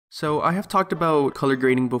So I have talked about color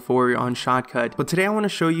grading before on Shotcut, but today I want to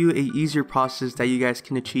show you a easier process that you guys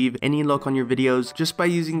can achieve any look on your videos just by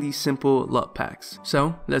using these simple LUT packs.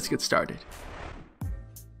 So let's get started.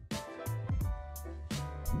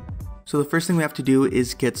 So the first thing we have to do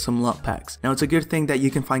is get some LUT packs. Now it's a good thing that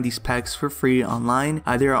you can find these packs for free online,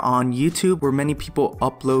 either on YouTube where many people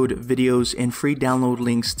upload videos and free download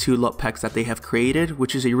links to LUT packs that they have created,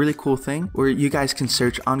 which is a really cool thing, where you guys can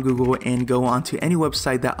search on Google and go onto any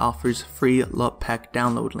website that offers free LUT pack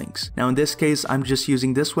download links. Now in this case, I'm just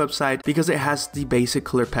using this website because it has the basic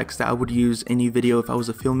color packs that I would use in a video if I was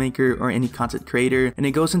a filmmaker or any content creator, and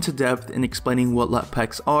it goes into depth in explaining what LUT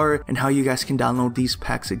packs are and how you guys can download these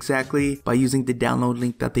packs exactly by using the download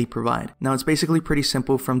link that they provide. Now it's basically pretty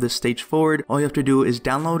simple from this stage forward. All you have to do is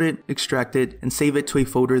download it, extract it, and save it to a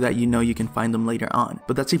folder that you know you can find them later on.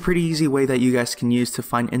 But that's a pretty easy way that you guys can use to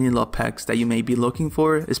find any LUT packs that you may be looking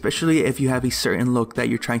for, especially if you have a certain look that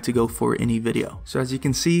you're trying to go for in a video. So as you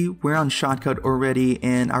can see, we're on Shotcut already,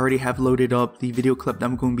 and I already have loaded up the video clip that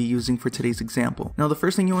I'm going to be using for today's example. Now the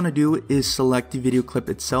first thing you want to do is select the video clip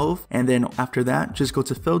itself, and then after that just go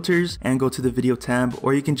to filters and go to the video tab,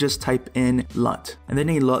 or you can just type in LUT, and then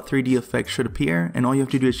a LUT 3D effect should appear, and all you have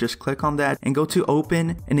to do is just click on that and go to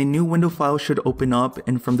open, and a new window file should open up.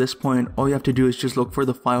 And from this point, all you have to do is just look for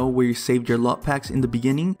the file where you saved your LUT packs in the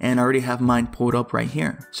beginning, and I already have mine pulled up right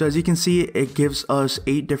here. So as you can see, it gives us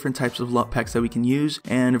 8 different types of LUT packs that we can use,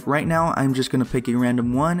 and right now I'm just going to pick a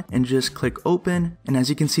random one and just click open, and as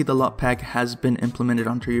you can see, the LUT pack has been implemented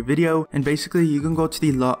onto your video. And basically you can go to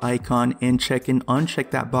the LUT icon and check and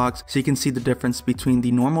uncheck that box so you can see the difference between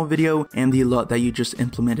the normal video and the LUT that you just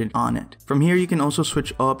implemented on it. From here you can also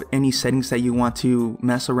switch up any settings that you want to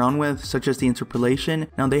mess around with, such as the interpolation.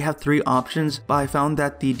 Now they have 3 options, but I found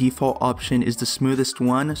that the default option is the smoothest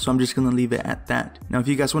one, so I'm just going to leave it at that. Now if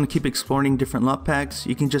you guys want to keep exploring different LUT packs,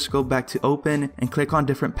 you can just go back to open and click on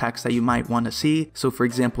different packs that you might want to see. So for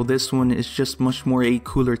example, this one is just much more a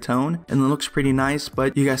cooler tone and it looks pretty nice,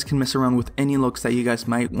 but you guys can mess around with any looks that you guys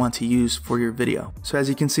might want to use for your video. So as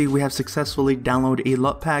you can see, we have successfully downloaded a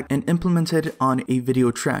LUT pack and implemented on a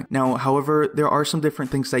video track. Now however, there are some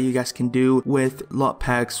different things that you guys can do with LUT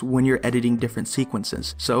packs when you're editing different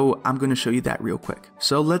sequences, so I'm going to show you that real quick.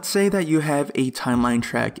 So let's say that you have a timeline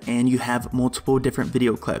track and you have multiple different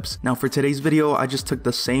video clips. Now for today's video, I just took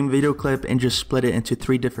the same video clip and just split it into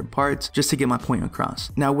 3 different parts just to get my point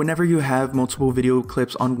across. Now whenever you have multiple video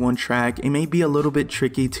clips on one track, it may be a little bit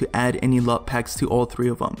tricky to add any LUT packs to all 3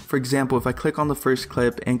 of them. For example, if I click on the first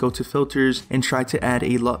clip and go to filters and try to add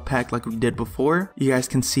a LUT pack like we did before, you guys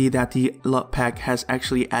can see that the LUT pack has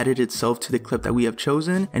actually added itself to the clip that we have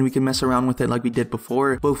chosen, and we can mess around with it like we did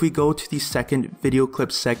before. But if we go to the second video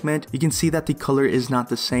clip segment, you can see that the color is not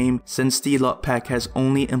the same since the LUT pack has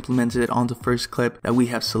only implemented it on the first clip that we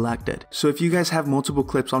have selected. So if you guys have multiple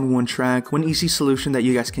clips on one track, one easy solution that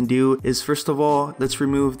you guys can do is, first of all, let's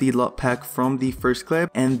remove the LUT pack from the first clip,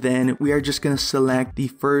 and then we are just going to select the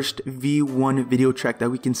first V1 video track that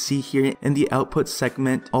we can see here in the output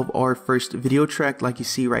segment of our first video track, like you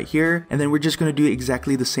see right here. And then we're just going to do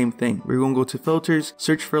exactly the same thing. We're going to go to filters,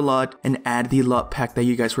 search for LUT, and add the LUT pack that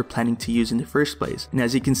you guys were planning to use in the first place. And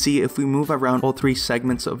as you can see, if we move around all 3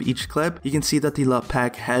 segments of each clip, you can see that the LUT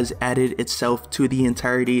pack has added itself to the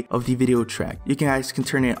entirety of the video track. You guys can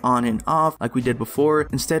turn it on and off like we did before.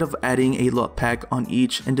 Instead of adding a LUT pack on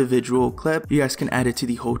each individual clip, you guys can add it to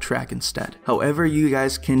the whole track instead. However, you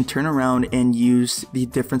guys can turn around and use the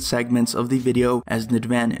different segments of the video as an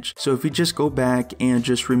advantage. So if we just go back and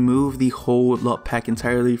just remove the whole LUT pack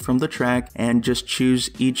entirely from the track and just choose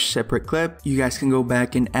each separate clip, you guys can go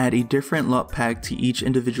back and add a different LUT pack to each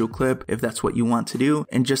individual clip if that's what you want to do,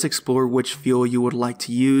 and just explore which feel you would like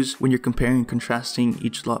to use when you're comparing and contrasting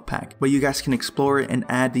each LUT pack. But you guys can explore and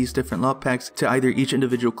add these different LUT packs to either each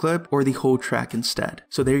individual clip or the whole track instead.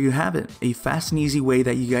 So there you have it, a fast and easy way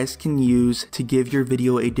that you guys can use to give your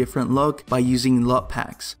video a different look by using LUT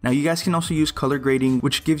packs. Now you guys can also use color grading,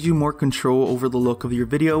 which gives you more control over the look of your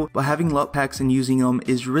video, but having LUT packs and using them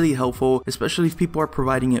is really helpful, especially if people are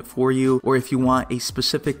providing it for you, or if you want a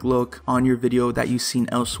specific look on your video that you've seen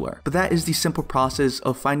elsewhere. But that is the simple process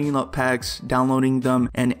of finding LUT packs, downloading them,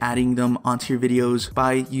 and adding them onto your videos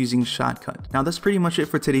by using Shotcut. Now that's pretty much it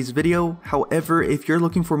for today's video. However, if you're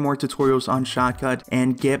looking for more tutorials on Shotcut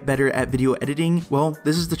and get better at video editing, well,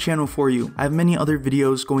 this is the channel for you. I have many other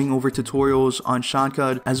videos going over tutorials on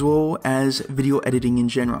Shotcut as well as video editing in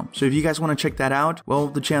general. So if you guys want to check that out, well,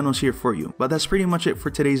 the channel's here for you. But that's pretty much it for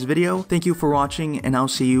today's video. Thank you for watching, and I'll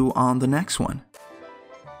see you on the next one.